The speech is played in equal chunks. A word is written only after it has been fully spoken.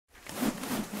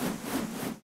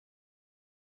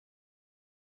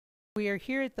We are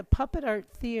here at the Puppet Art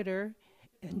Theater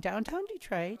in downtown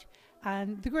Detroit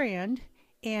on the Grand,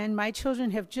 and my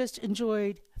children have just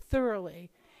enjoyed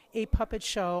thoroughly a puppet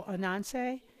show,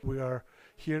 Ananse. We are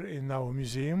here in our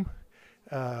museum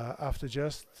after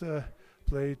just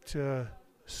played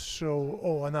show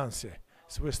Ananse.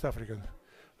 It's a West African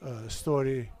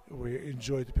story we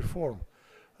enjoyed to perform.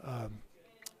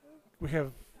 We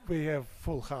have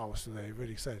full house today,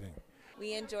 very exciting.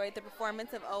 We enjoyed the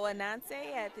performance of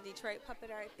Ananse at the Detroit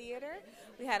Puppet Art Theater.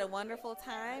 We had a wonderful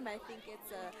time. I think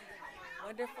it's a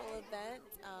wonderful event.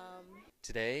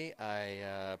 Today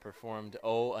I performed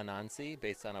Ananse,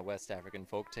 based on a West African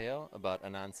folktale about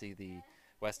Ananse, the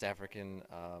West African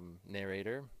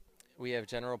narrator. We have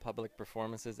general public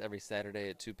performances every Saturday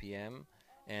at 2 p.m.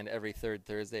 and every third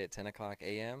Thursday at 10 o'clock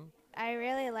a.m. I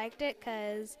really liked it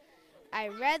because I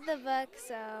read the book,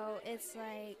 so it's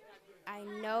like I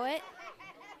know it,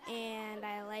 and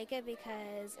I like it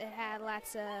because it had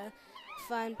lots of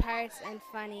fun parts and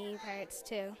funny parts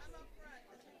too.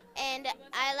 And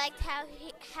I liked how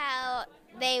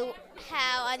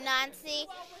Ananse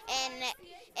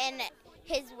and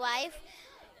his wife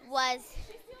was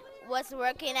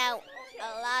working out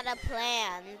a lot of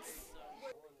plans.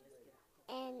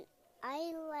 And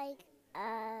I like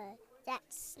that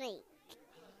snake.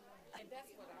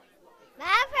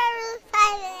 My favorite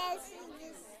part is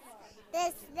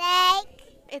the snake.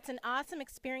 It's an awesome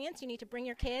experience. You need to bring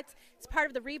your kids. It's part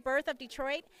of the rebirth of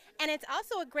Detroit, and it's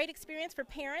also a great experience for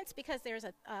parents because there's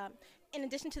in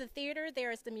addition to the theater,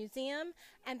 there is the museum,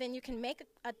 and then you can make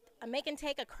and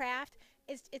take a craft.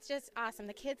 It's just awesome.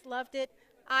 The kids loved it.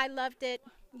 I loved it.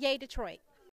 Yay, Detroit.